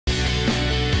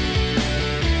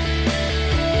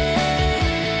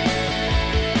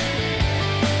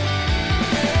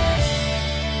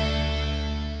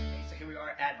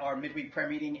prayer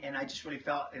meeting, and I just really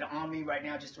felt it on me right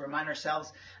now just to remind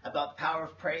ourselves about the power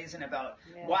of praise and about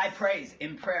why praise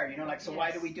in prayer. You know, like, so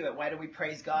why do we do it? Why do we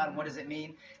praise God, and what does it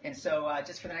mean? And so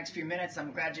just for the next few minutes,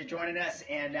 I'm glad you're joining us,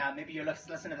 and maybe you're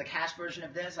listening to the cash version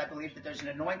of this. I believe that there's an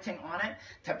anointing on it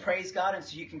to praise God, and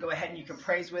so you can go ahead and you can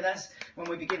praise with us when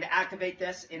we begin to activate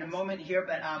this in a moment here.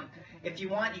 But if you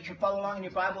want, you can follow along in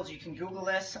your Bibles. You can Google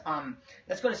this.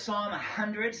 Let's go to Psalm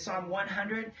 100, Psalm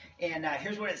 100, and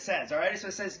here's what it says. All right, so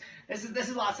it says this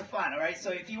is lots of fun. All right,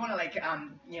 so if you want to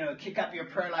like kick up your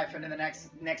prayer life into the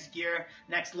next gear,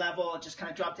 next level, just kind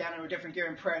of drop down into a different gear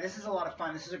in prayer. This is a lot of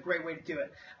fun. This is a great way to do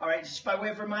it. All right, just by way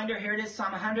of reminder, here it is,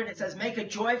 Psalm 100. It says, "Make a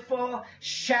joyful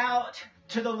shout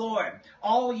to the Lord,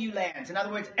 all you lands." In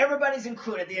other words, everybody's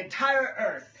included, the entire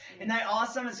earth. Isn't that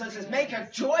awesome? And so it says, make a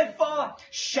joyful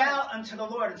shout unto the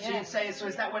Lord. And so you'd say, so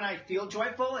is that when I feel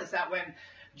joyful? Is that when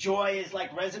joy is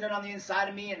like resident on the inside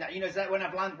of me? And is that when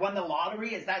I've won the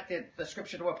lottery? Is that the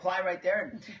scripture to apply right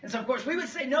there? And so, of course, we would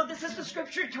say, no, this is the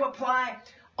scripture to apply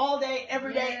all day,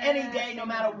 every day, any day, no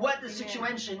matter what the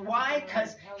situation. Why?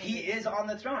 Because he is on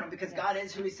the throne, and because God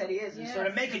is who he said he is. And so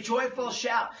to make a joyful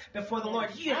shout before the Lord,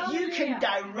 you can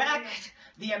direct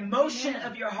the emotion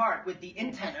of your heart with the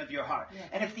intent of your heart.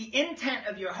 And if the intent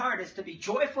of your heart is to be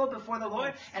joyful before the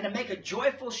Lord and to make a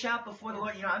joyful shout before the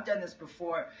Lord, I've done this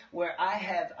before where I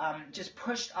have just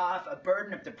pushed off a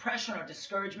burden of depression or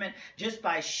discouragement just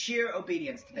by sheer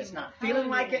obedience to this. Not feeling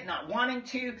like it, not wanting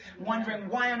to, wondering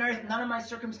why on earth none of my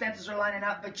circumstances are lining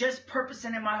up, but just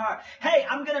purposing in my heart, hey,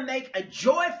 I'm going to make a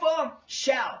joyful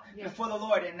shout before the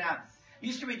Lord. And I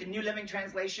used to read the New Living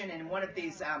Translation, and one of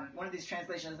these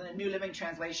translations, the New Living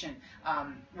Translation,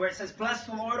 where it says, "Bless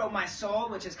the Lord, O my soul,"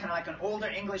 which is kind of like an older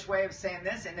English way of saying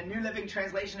this. In the New Living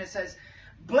Translation, it says,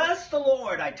 "Bless the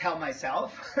Lord, I tell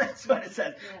myself." That's what it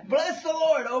says. "Bless the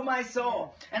Lord, O my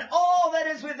soul, and all that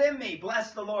is within me.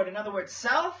 Bless the Lord." In other words,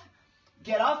 self,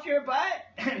 get off your butt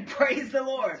and praise the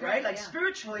Lord, right? Like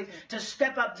spiritually, to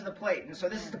step up to the plate. And so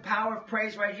this is the power of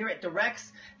praise right here. It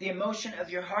directs the emotion of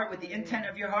your heart with the intent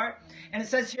of your heart. And it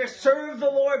says here, "Serve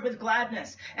the Lord with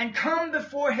gladness and come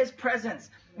before his presence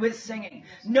with singing.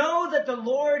 Know that the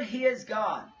Lord, he is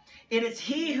God. It is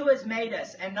he who has made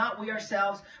us and not we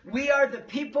ourselves. We are the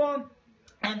people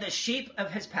and the sheep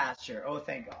of his pasture." Oh,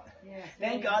 thank God.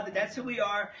 Thank God that that's who we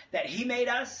are, that he made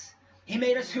us. He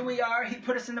made us who we are. He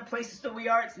put us in the places that we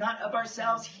are. It's not of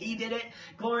ourselves. He did it.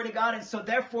 Glory to God. And so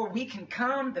therefore we can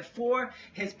come before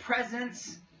his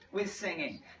presence with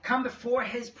singing. Come before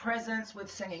his presence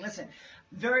with singing. Listen,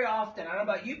 very often, I don't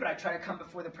know about you, but I try to come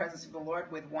before the presence of the Lord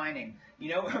with whining,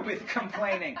 or with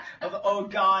complaining of, oh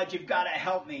God, you've got to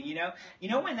help me, You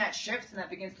know when that shifts and that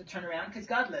begins to turn around? Because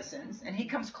God listens, and he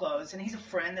comes close, and he's a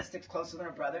friend that sticks closer than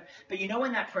a brother. But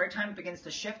when that prayer time begins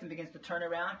to shift and begins to turn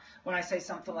around? When I say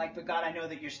something like, "But God, I know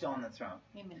that you're still on the throne.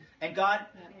 Amen. And God,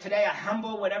 today I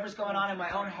humble whatever's going on in my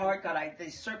own heart. God,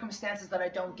 these circumstances that I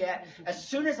don't get, as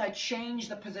soon as I change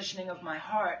the positioning of my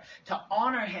heart to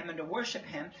honor him and to worship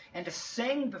him and to sing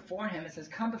before him," it says,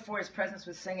 "come before his presence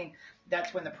with singing."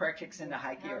 That's when the prayer kicks into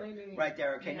high gear. Right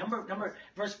there. Okay. Number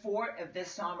verse 4 of this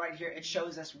psalm right here, it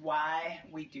shows us why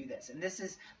we do this. And this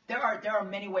is there are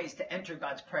many ways to enter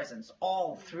God's presence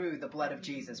all through the blood of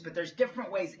Jesus, but there's different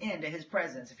ways into his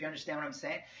presence, if you understand what I'm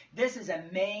saying. This is a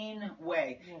main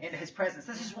way into his presence.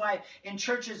 This is why in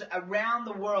churches around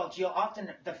the world, you'll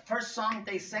often, the first song that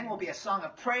they sing will be a song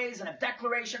of praise and a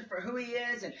declaration for who he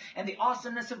is and the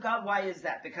awesomeness of God. Why is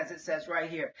that? Because it says right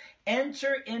here,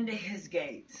 "Enter into his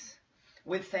gates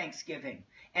with thanksgiving,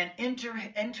 and enter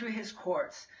his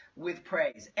courts with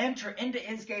praise." Enter into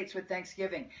his gates with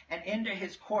thanksgiving, and into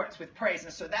his courts with praise.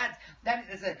 And so that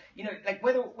is like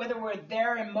whether we're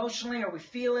there emotionally, or we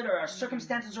feel it, or our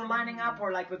circumstances are lining up,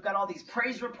 or like we've got all these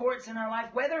praise reports in our life,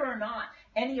 whether or not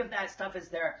any of that stuff is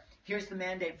there, here's the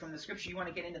mandate from the scripture. You want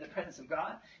to get into the presence of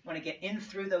God. You want to get in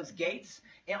through those gates.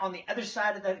 And on the other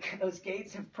side of those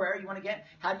gates of prayer, you want to get,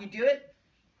 how do you do it?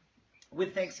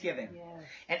 With thanksgiving,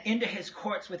 and into his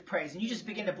courts with praise. And you just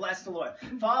begin to bless the Lord.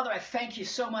 Father, I thank you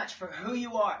so much for who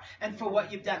you are and for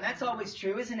what you've done. That's always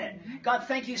true, isn't it? God,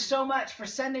 thank you so much for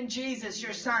sending Jesus,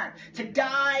 your son, to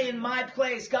die in my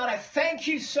place. God, I thank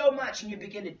you so much. And you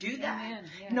begin to do that.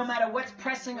 No matter what's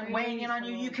pressing and weighing in on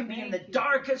you, you can be in the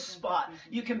darkest spot.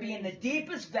 You can be in the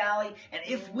deepest valley. And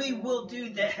if we will do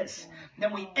this,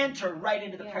 then we enter right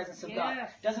into the presence of God.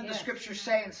 Doesn't the scripture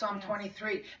say in Psalm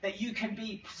 23 that you can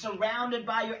be surrounded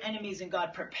by your enemies and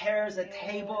God prepares a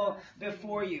table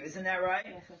before you? Isn't that right?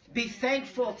 Be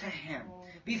thankful to him.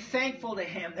 Be thankful to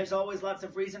him. There's always lots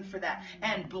of reason for that.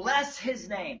 And bless his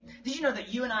name. Did you know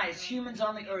that you and I, as humans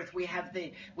on the earth, we have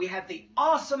the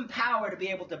awesome power to be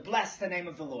able to bless the name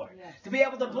of the Lord. Yes. To be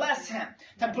able to bless him.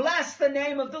 To bless the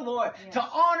name of the Lord. Yes. To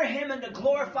honor him and to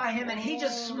glorify him. And he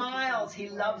just smiles. He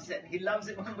loves it. He loves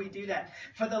it when we do that.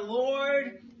 For the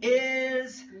Lord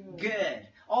is good.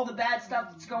 All the bad stuff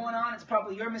that's going on, it's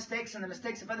probably your mistakes and the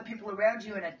mistakes of other people around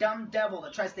you, and a dumb devil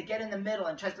that tries to get in the middle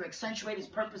and tries to accentuate his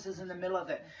purposes in the middle of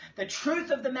it. The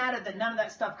truth of the matter that none of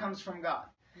that stuff comes from God.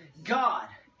 God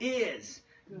is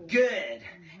good,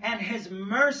 and his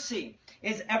mercy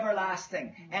is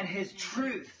everlasting, and his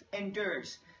truth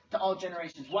endures to all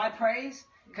generations. Why praise?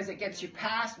 Because it gets you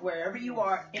past wherever you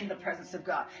are in the presence of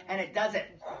God, and it does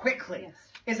it quickly.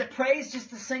 Is it praise just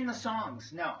to sing the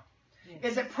songs? No.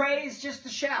 Is it praise just to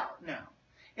shout? No.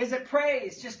 Is it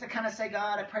praise just to kind of say,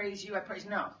 God, I praise you, I praise?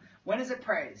 No. When is it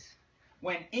praise?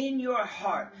 When in your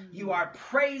heart you are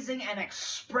praising and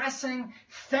expressing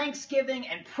thanksgiving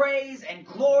and praise and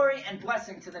glory and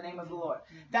blessing to the name of the Lord.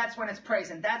 That's when it's praise,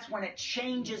 and that's when it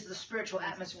changes the spiritual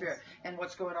atmosphere and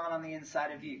what's going on the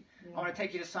inside of you. I want to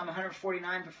take you to Psalm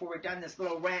 149 before we're done this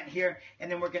little rant here, and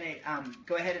then we're going to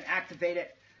go ahead and activate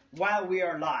it while we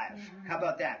are live. How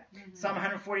about that? Psalm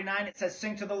 149, it says,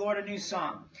 sing to the Lord a new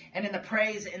song, and in the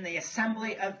praise in the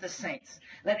assembly of the saints.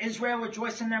 Let Israel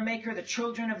rejoice in their Maker, the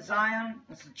children of Zion,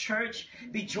 that's the church,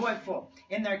 be joyful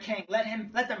in their King. Let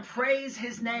them praise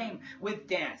his name with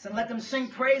dance, and let them sing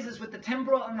praises with the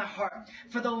timbrel and the harp.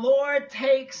 For the Lord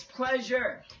takes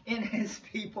pleasure in his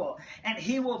people, and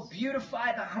he will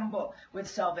beautify the humble with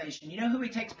salvation. You know who he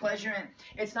takes pleasure in?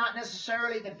 It's not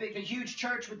necessarily the huge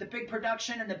church with the big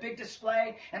production and the big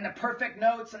display and the perfect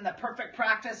notes and the perfect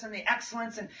practice and the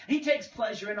excellence, and he takes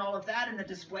pleasure in all of that, in the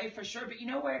display for sure. But you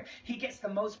know where he gets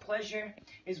the most pleasure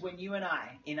is when you and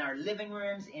I, in our living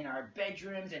rooms, in our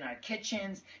bedrooms, in our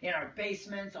kitchens, in our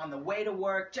basements, on the way to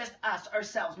work, just us,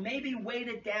 ourselves, maybe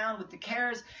weighted down with the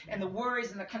cares and the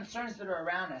worries and the concerns that are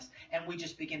around us, and we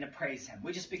just begin to praise him.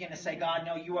 We just begin to say, God,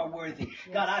 no, you are worthy.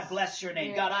 God, I bless your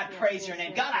name. God, I praise your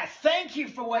name. God, I thank you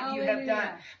for what you have done,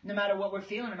 no matter what we're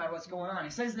feeling, no matter what's going on. He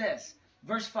says this,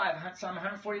 verse 5, Psalm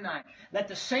 149, let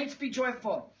the saints be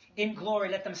joyful in glory.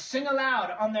 Let them sing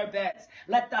aloud on their beds.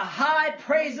 Let the high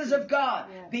praises of God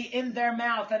be in their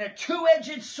mouth, and a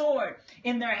two-edged sword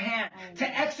in their hand,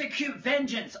 to execute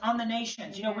vengeance on the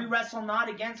nations. You know, we wrestle not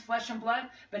against flesh and blood,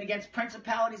 but against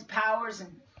principalities, powers,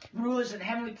 and rulers in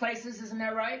heavenly places. Isn't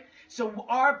that right? So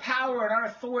our power and our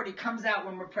authority comes out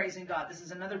when we're praising God. This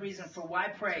is another reason for why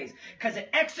praise. Because it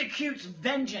executes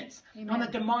vengeance on the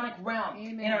demonic realm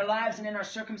in our lives and in our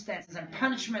circumstances, and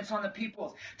punishments on the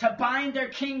peoples. To bind their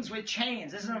kings with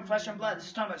chains. This isn't flesh and blood. This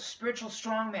is talking about spiritual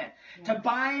strongmen. To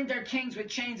bind their kings with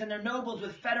chains and their nobles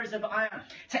with fetters of iron.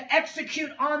 To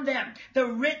execute on them the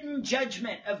written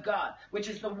judgment of God, which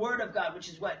is the word of God, which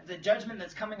is what? The judgment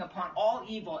that's coming upon all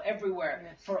evil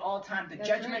everywhere for all time. The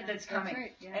judgment that's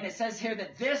coming. And it says here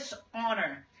that this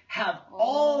honor have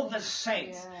all the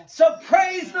saints. So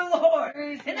praise the Lord.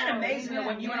 Isn't that amazing that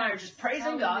when you and I are just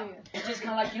praising God, it's just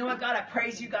kind of like, you know what, God, I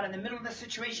praise you. God, in the middle of this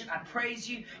situation, I praise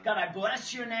you. God, I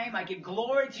bless your name. I give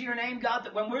glory to your name, God.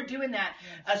 That when we're doing that,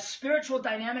 a spiritual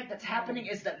dynamic that's happening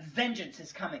is that vengeance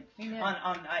is coming.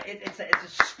 It's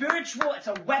a spiritual, it's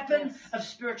a weapon of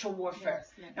spiritual warfare.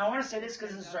 Now, I want to say this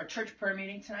because this is our church prayer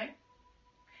meeting tonight.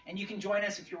 And you can join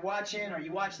us if you're watching or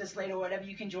you watch this later or whatever.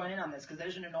 You can join in on this because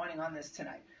there's an anointing on this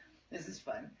tonight. This is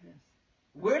fun.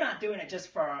 We're not doing it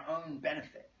just for our own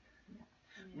benefit.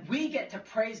 We get to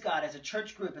praise God as a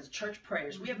church group, as church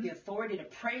prayers. We have the authority to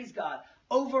praise God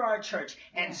over our church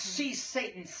and see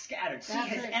Satan scattered, see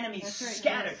his enemies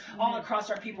scattered all across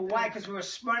our people. Why? Because we were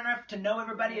smart enough to know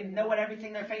everybody and know what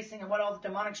everything they're facing and what all the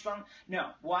demonic strong. No.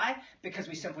 Why? Because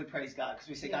we simply praise God. Because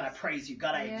we say, God, I praise you.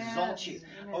 God, I exalt you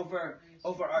over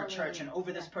our church and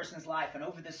over this person's life and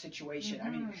over this situation. I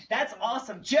mean, that's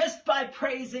awesome. Just by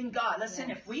praising God. Listen,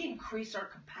 if we increase our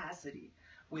capacity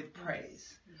with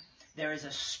praise, there is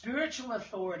a spiritual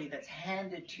authority that's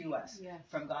handed to us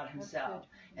from God himself.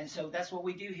 And so that's what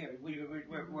we do here.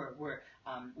 We're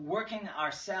working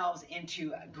ourselves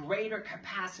into a greater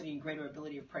capacity and greater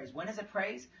ability of praise. When is it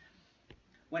praise?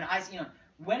 When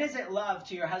is it love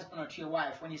to your husband or to your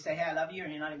wife? When you say, hey, I love you,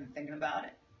 and you're not even thinking about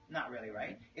it? Not really,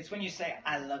 right? It's when you say,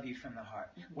 I love you from the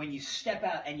heart. When you step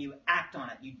out and you act on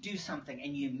it, you do something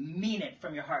and you mean it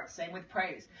from your heart. Same with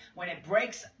praise. When it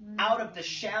breaks out of the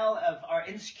shell of our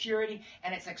insecurity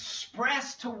and it's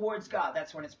expressed towards God,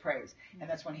 that's when it's praise. And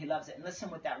that's when he loves it. And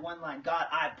listen with that one line, God,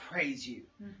 I praise you.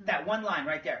 That one line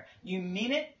right there. You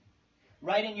mean it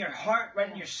right in your heart, right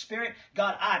in your spirit,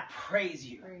 God, I praise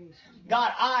you.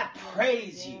 God, I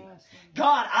praise you.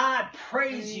 God, I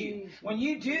praise you. When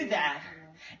you do that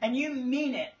and you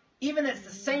mean it, even if it's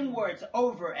the same words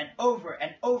over and over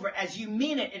and over, as you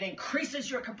mean it, it increases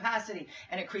your capacity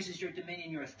and increases your dominion,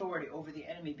 your authority over the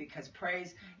enemy, because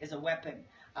praise is a weapon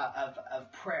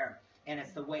of prayer. And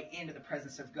it's the way into the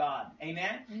presence of God.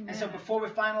 Amen? Amen? And so before we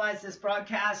finalize this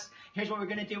broadcast, here's what we're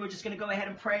going to do. We're just going to go ahead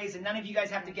and praise. And none of you guys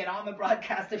have to get on the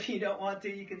broadcast if you don't want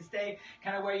to. You can stay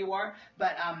kind of where you are.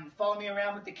 But follow me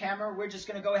around with the camera. We're just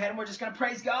going to go ahead and we're just going to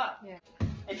praise God. Yeah.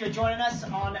 If you're joining us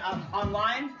on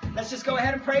online, let's just go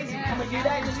ahead and praise Him. Can we do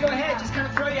that? Just go ahead. Just kind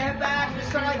of throw your head back and just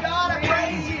start like, God, I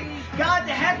praise you. God,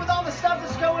 to heck with all the stuff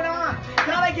that's going on. God,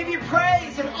 I give you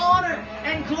praise and honor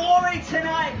and glory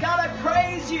tonight. God, I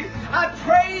praise you. I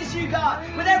praise you, God.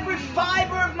 With every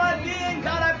fiber of my being,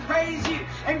 God, I praise you.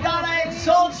 And God, I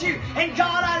exalt you. And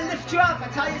God, I lift you up. I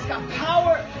tell you, it's got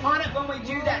power on it when we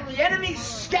do that. The enemy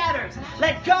scatters.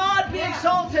 Let God be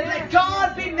exalted. Let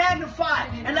God be magnified.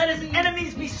 And let His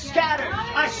enemies be scattered.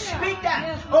 I speak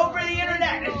that over the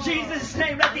internet in Jesus'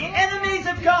 name. Let the enemies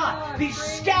of God be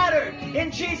scattered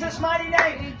in Jesus' mighty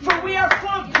name. For we are full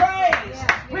of praise.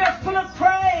 We are full of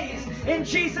praise in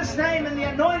Jesus' name, and the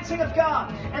anointing of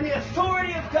God and the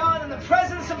authority of God and the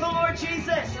presence of the Lord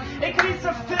Jesus. It begins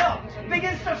to fill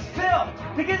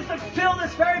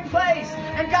this very place.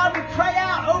 And God, we pray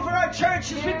out over our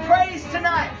church as we praise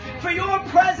tonight for your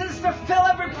presence to fill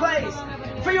every place,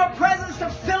 for your presence to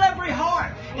fill every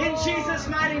heart in Jesus'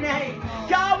 mighty name.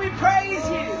 God, we praise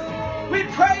you. We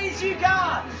praise you,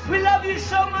 God. We love you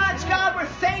so much, God. We're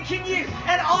thanking you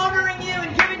and honoring you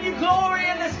and giving you glory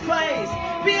in this place.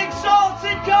 Be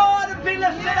exalted, God, and be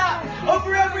lifted up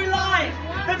over every life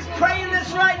that's praying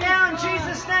this right now in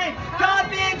Jesus' name. God,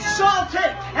 be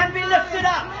exalted and be lifted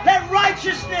up. Let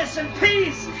righteousness and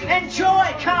peace and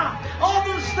joy come. All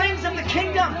those things of the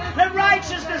kingdom. Let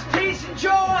righteousness, peace, and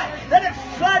joy, let it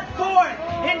flood forth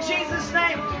in Jesus'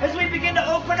 name as we begin to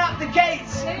open up the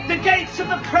gates of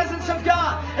the presence of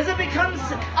God, as it becomes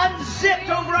unzipped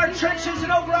over our churches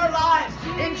and over our lives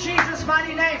in Jesus'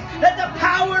 mighty name. Let the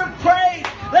power of praise,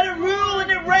 let it rule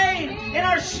and it reign in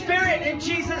our spirit in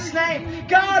Jesus' name.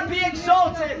 God, be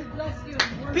exalted,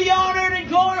 be honored and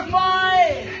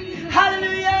glorified.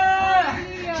 Hallelujah.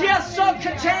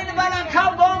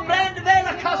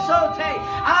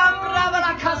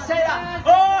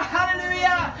 Oh,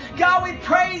 hallelujah. God, we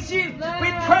praise you.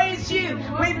 We praise you.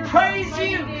 We praise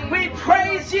you. We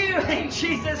praise you in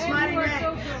Jesus' mighty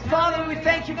name. Father, we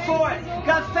thank you for it.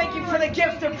 God, thank you for the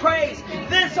gift of praise.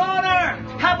 This honor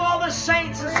have all the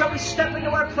saints. And so we step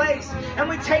into our place and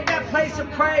we take that place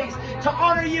of praise to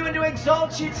honor you and to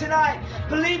exalt you tonight.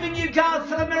 Believing you, God,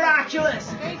 for the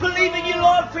miraculous. Believing you,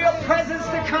 Lord, for your presence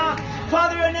to come.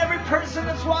 Father, and every person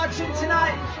that's watching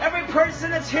tonight, every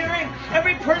person that's hearing,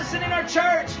 every person in our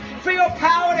church, for your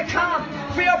power to come,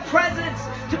 for your presence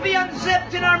to be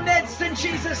unzipped in our midst in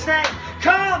Jesus' name.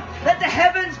 Come, let the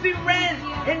heavens be rent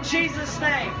in Jesus'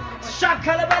 name.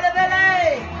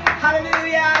 Shakalabalabale.